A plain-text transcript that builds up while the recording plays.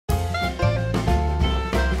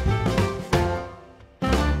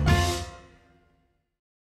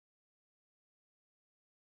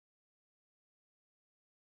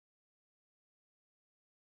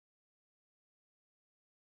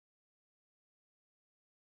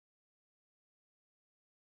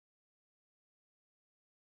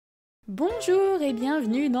Bonjour et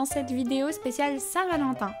bienvenue dans cette vidéo spéciale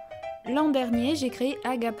Saint-Valentin. L'an dernier, j'ai créé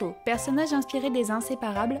Agapo, personnage inspiré des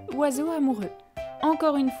inséparables, oiseaux amoureux.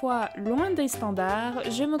 Encore une fois, loin des standards,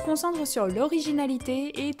 je me concentre sur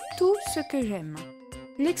l'originalité et tout ce que j'aime.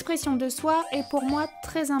 L'expression de soi est pour moi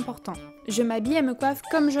très important. Je m'habille et me coiffe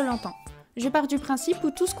comme je l'entends. Je pars du principe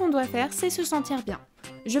où tout ce qu'on doit faire, c'est se sentir bien.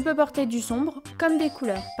 Je peux porter du sombre, comme des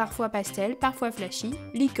couleurs, parfois pastel, parfois flashy,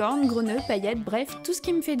 licorne, greneux, paillettes, bref, tout ce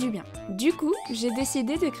qui me fait du bien. Du coup, j'ai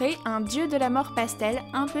décidé de créer un dieu de la mort pastel,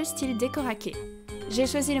 un peu style Decora Kei. J'ai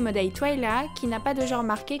choisi le modèle Twyla, qui n'a pas de genre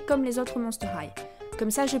marqué comme les autres Monster High.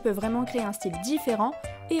 Comme ça, je peux vraiment créer un style différent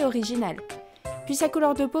et original. Puis sa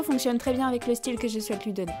couleur de peau fonctionne très bien avec le style que je souhaite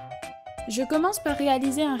lui donner. Je commence par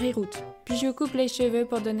réaliser un reroot, puis je coupe les cheveux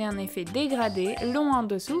pour donner un effet dégradé, long en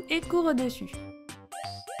dessous et court au-dessus.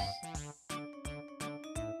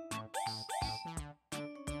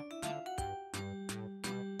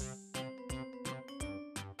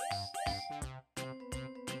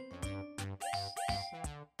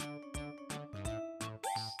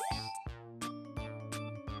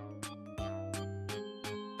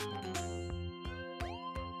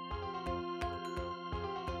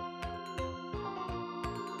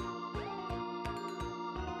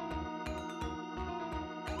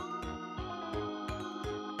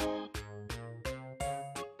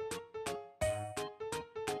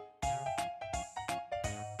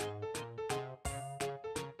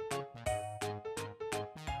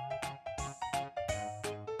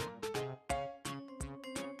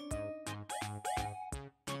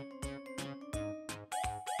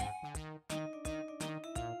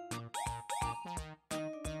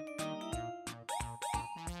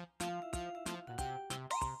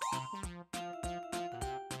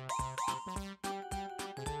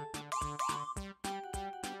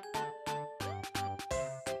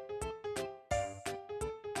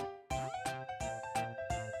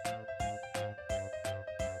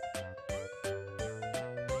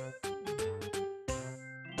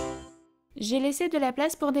 J'ai laissé de la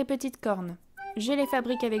place pour des petites cornes. Je les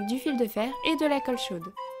fabrique avec du fil de fer et de la colle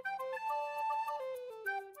chaude.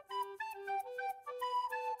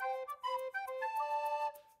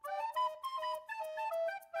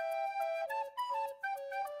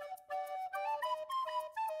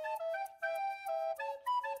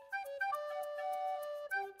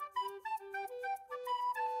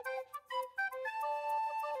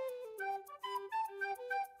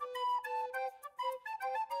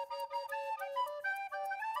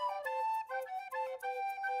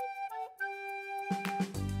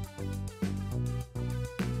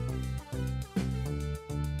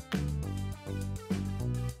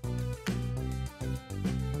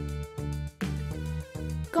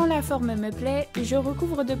 Quand la forme me plaît, je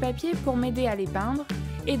recouvre de papier pour m'aider à les peindre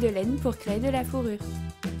et de laine pour créer de la fourrure.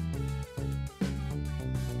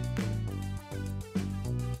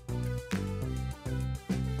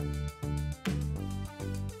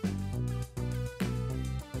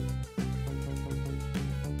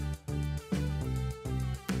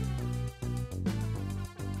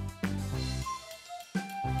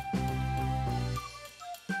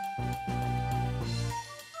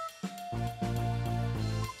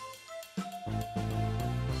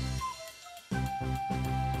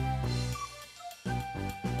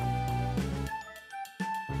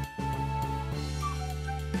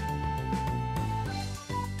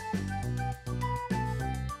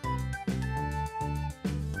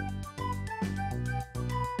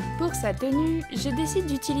 Pour sa tenue, je décide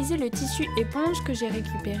d'utiliser le tissu éponge que j'ai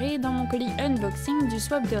récupéré dans mon colis unboxing du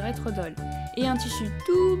swap de Retrodol et un tissu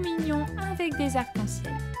tout mignon avec des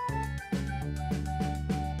arcs-en-ciel.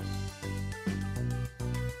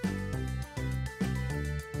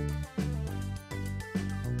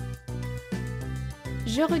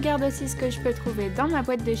 Je regarde aussi ce que je peux trouver dans ma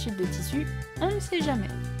boîte de chute de tissu, on ne sait jamais.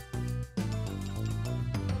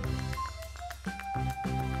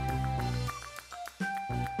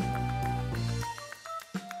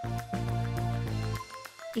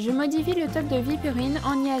 Je modifie le top de Viperine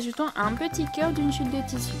en y ajoutant un petit cœur d'une chute de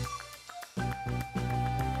tissu.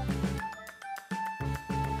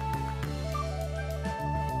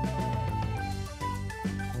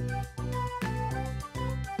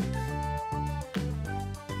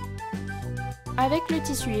 Avec le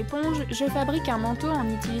tissu éponge, je fabrique un manteau en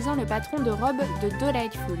utilisant le patron de robe de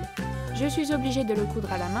Delightful. Je suis obligée de le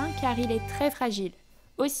coudre à la main car il est très fragile.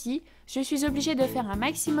 Aussi, je suis obligée de faire un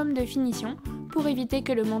maximum de finition pour éviter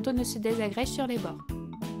que le manteau ne se désagrège sur les bords.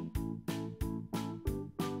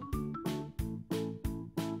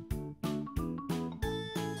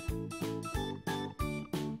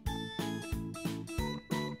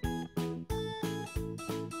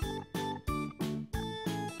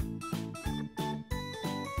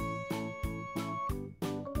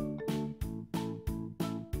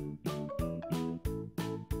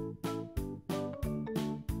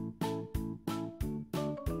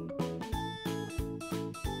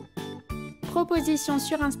 Proposition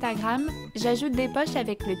sur Instagram, j'ajoute des poches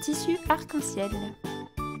avec le tissu arc-en-ciel.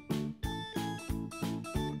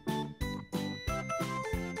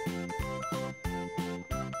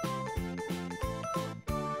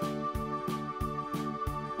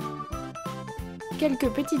 Quelques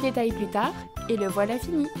petits détails plus tard, et le voilà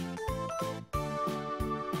fini.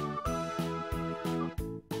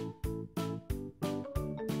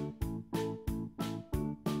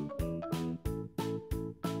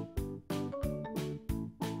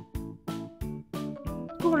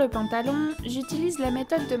 Pour le pantalon, j'utilise la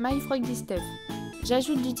méthode de My Froggy Stuff.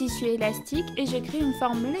 J'ajoute du tissu élastique et je crée une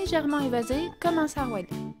forme légèrement évasée comme un sarouel.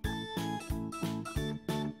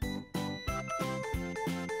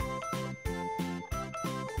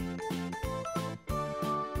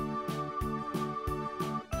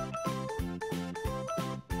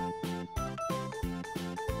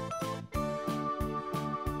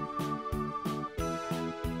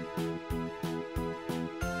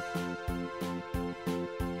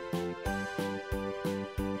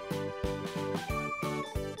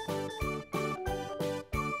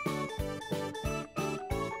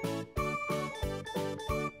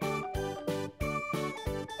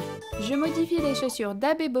 Je modifie les chaussures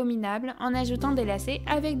d'Abominable en ajoutant des lacets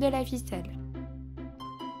avec de la ficelle.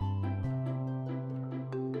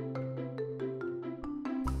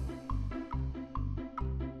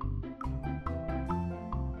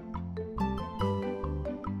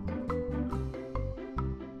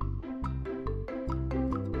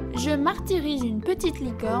 Je martyrise une petite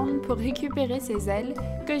licorne pour récupérer ses ailes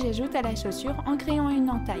que j'ajoute à la chaussure en créant une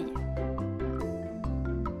entaille.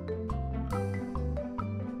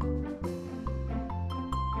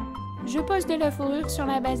 Je pose de la fourrure sur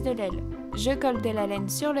la base de l'aile. Je colle de la laine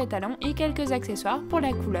sur le talon et quelques accessoires pour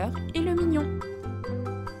la couleur et le mignon.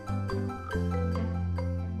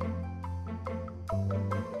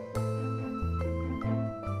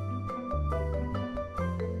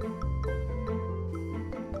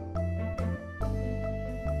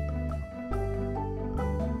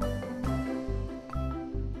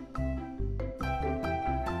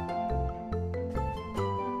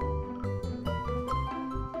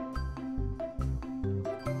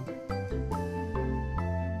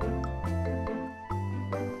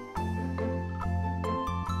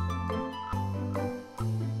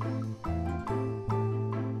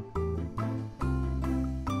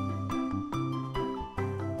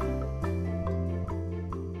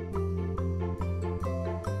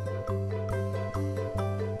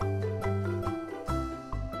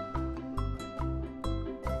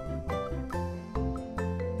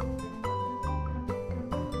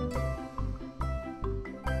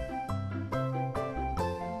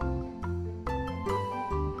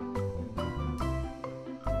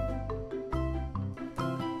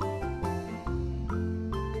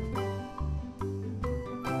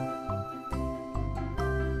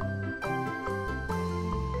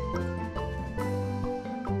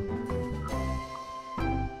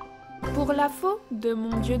 Pour la faux de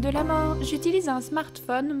mon dieu de la mort, j'utilise un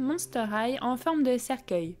smartphone Monster High en forme de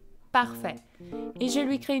cercueil. Parfait. Et je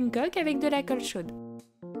lui crée une coque avec de la colle chaude.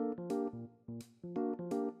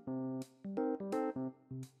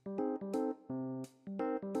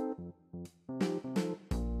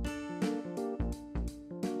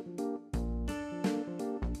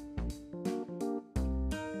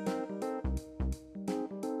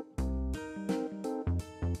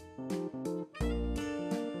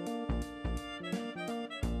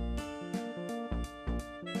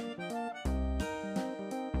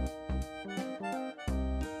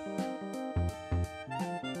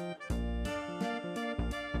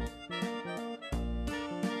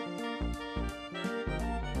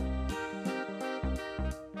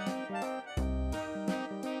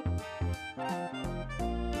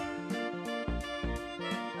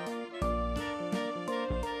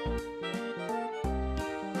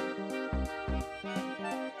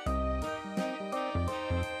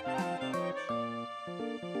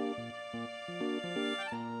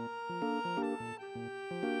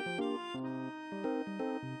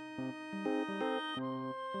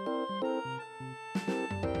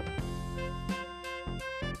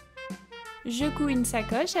 Je couds une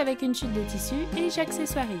sacoche avec une chute de tissu et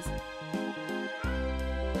j'accessoirise.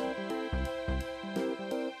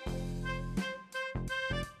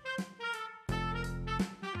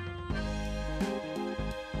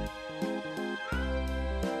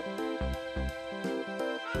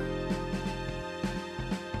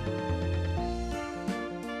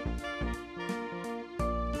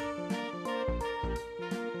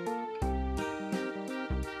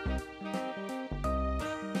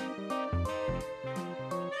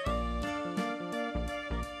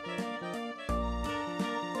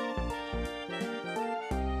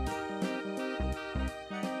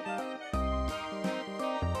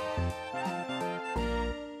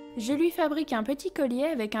 Je lui fabrique un petit collier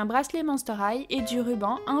avec un bracelet Monster High et du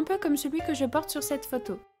ruban, un peu comme celui que je porte sur cette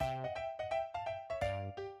photo.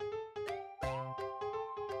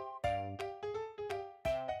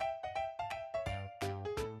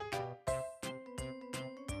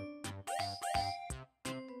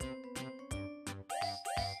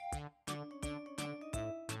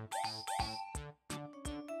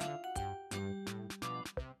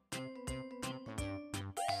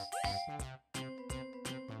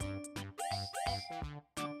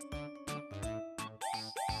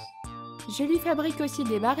 Je lui fabrique aussi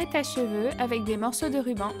des barrettes à cheveux avec des morceaux de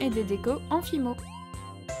ruban et des décos en fimo.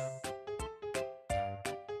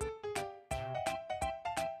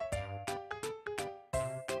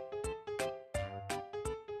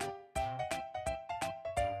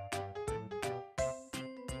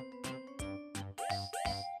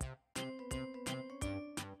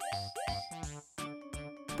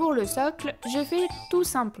 Pour le socle, je fais tout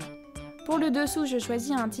simple. Pour le dessous, je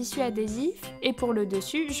choisis un tissu adhésif et pour le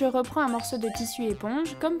dessus, je reprends un morceau de tissu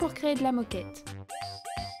éponge comme pour créer de la moquette.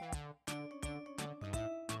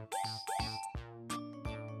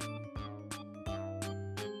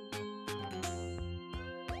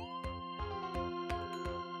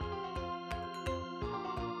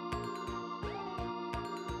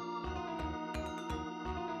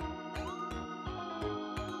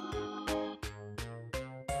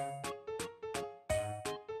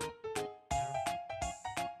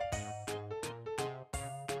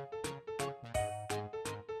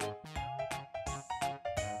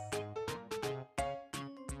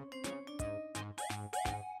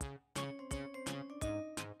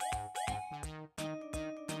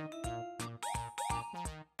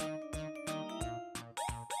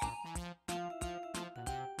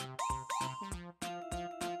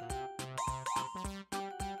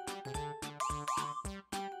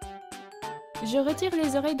 Je retire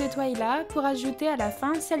les oreilles de Twyla pour ajouter à la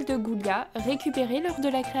fin celles de Goulia, récupérées lors de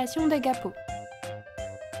la création d'Agapo.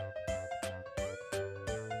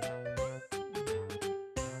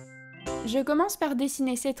 Je commence par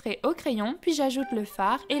dessiner ses traits au crayon, puis j'ajoute le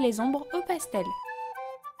fard et les ombres au pastel.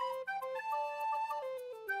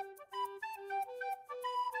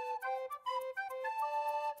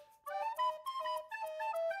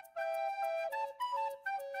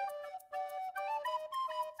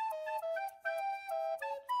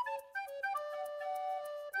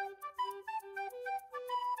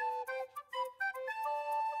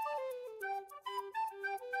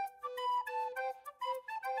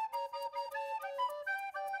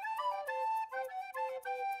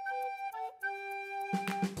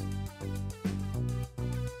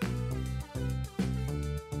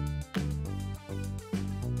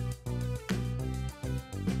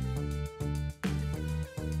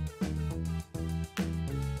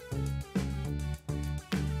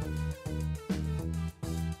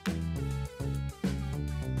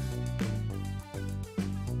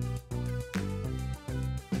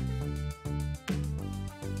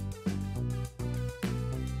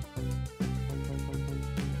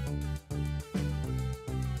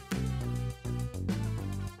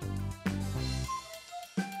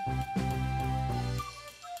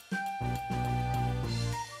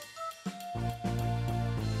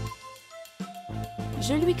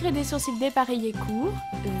 Je lui crée des sourcils dépareillés courts,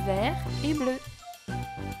 verts et bleus.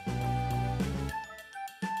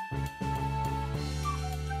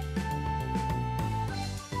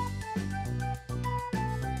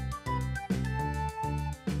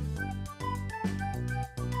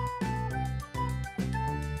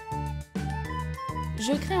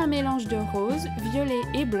 Je crée un mélange de rose, violet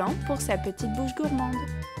et blanc pour sa petite bouche gourmande.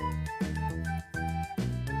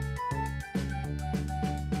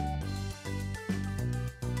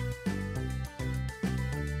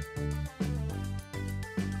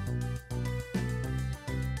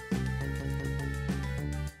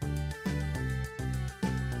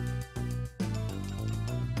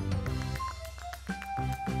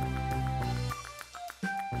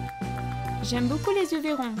 J'aime beaucoup les yeux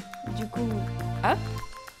verrons, du coup, hop,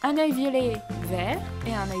 un œil violet vert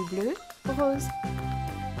et un œil bleu rose.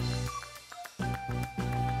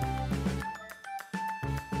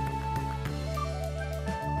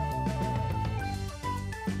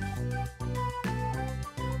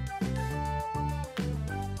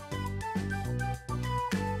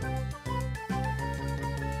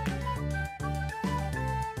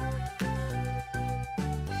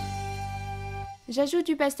 J'ajoute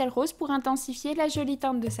du pastel rose pour intensifier la jolie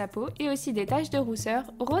teinte de sa peau et aussi des taches de rousseur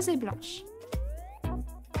rose et blanche.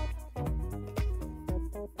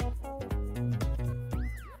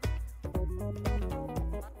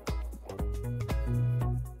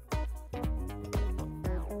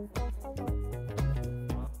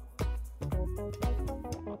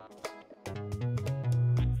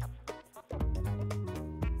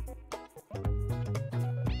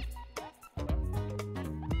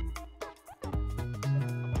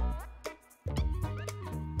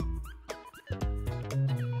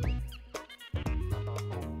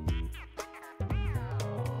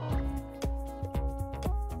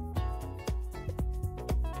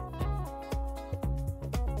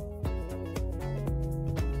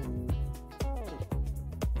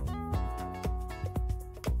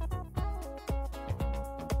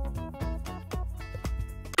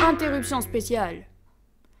 Interruption spéciale.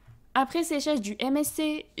 Après séchage du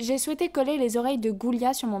MSC, j'ai souhaité coller les oreilles de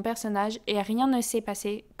Goulia sur mon personnage et rien ne s'est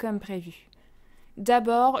passé comme prévu.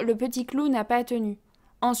 D'abord, le petit clou n'a pas tenu.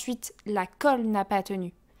 Ensuite, la colle n'a pas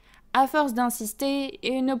tenu. À force d'insister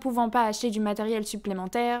et ne pouvant pas acheter du matériel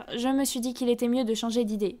supplémentaire, je me suis dit qu'il était mieux de changer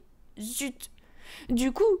d'idée. Zut!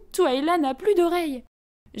 Du coup, Twyla n'a plus d'oreilles.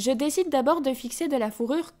 Je décide d'abord de fixer de la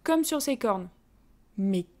fourrure comme sur ses cornes.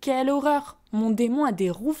 Mais quelle horreur! Mon démon a des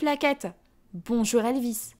rouflaquettes! Bonjour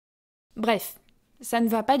Elvis! Bref, ça ne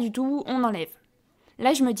va pas du tout, on enlève.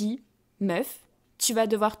 Là je me dis, meuf, tu vas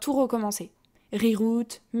devoir tout recommencer.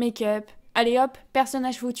 Reroute, make-up, allez hop,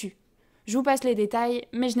 personnage foutu. Je vous passe les détails,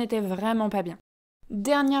 mais je n'étais vraiment pas bien.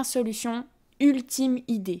 Dernière solution, ultime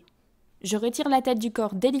idée. Je retire la tête du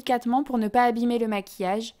corps délicatement pour ne pas abîmer le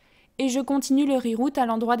maquillage, et je continue le reroute à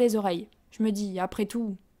l'endroit des oreilles. Je me dis, après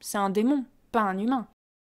tout, c'est un démon, pas un humain.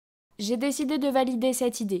 J'ai décidé de valider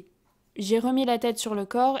cette idée. J'ai remis la tête sur le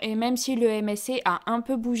corps et même si le MSC a un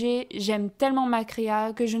peu bougé, j'aime tellement ma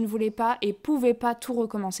créa que je ne voulais pas et pouvais pas tout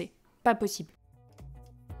recommencer. Pas possible.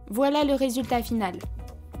 Voilà le résultat final.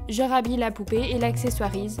 Je rhabille la poupée et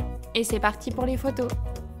l'accessoirise et c'est parti pour les photos.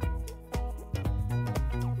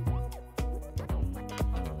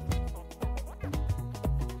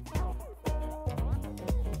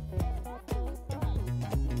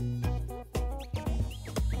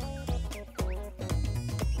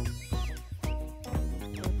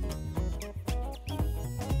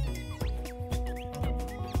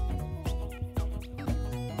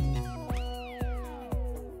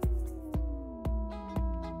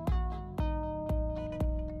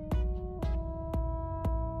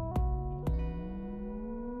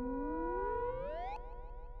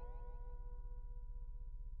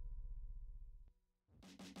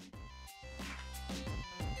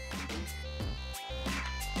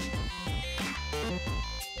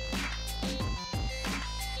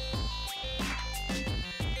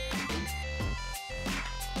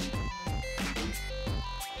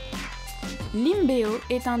 Limbeo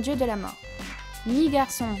est un dieu de la mort. Ni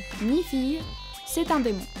garçon, ni fille, c'est un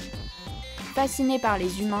démon. Fasciné par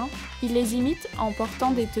les humains, il les imite en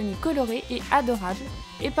portant des tenues colorées et adorables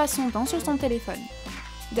et passe son temps sur son téléphone.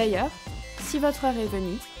 D'ailleurs, si votre heure est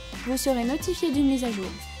venue, vous serez notifié d'une mise à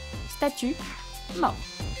jour. Statut, mort.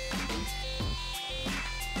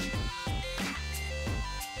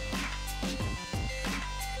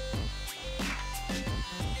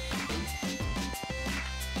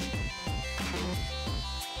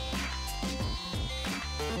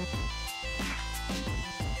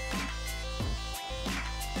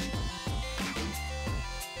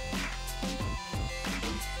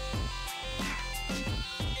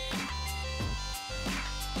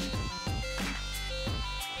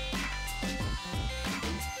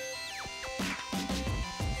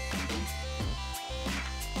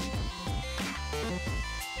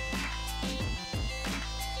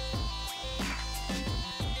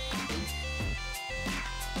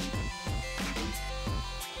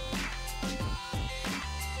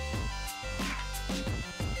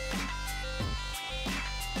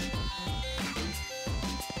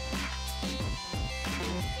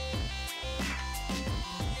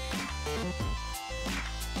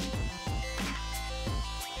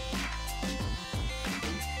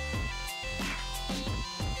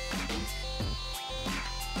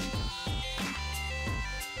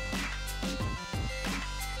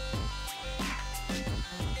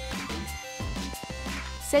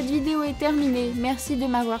 Cette vidéo est terminée, merci de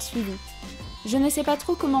m'avoir suivi. Je ne sais pas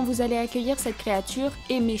trop comment vous allez accueillir cette créature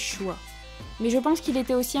et mes choix. Mais je pense qu'il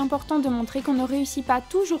était aussi important de montrer qu'on ne réussit pas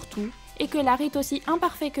toujours tout et que l'art est aussi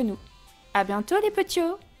imparfait que nous. À bientôt les petits!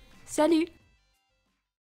 Salut!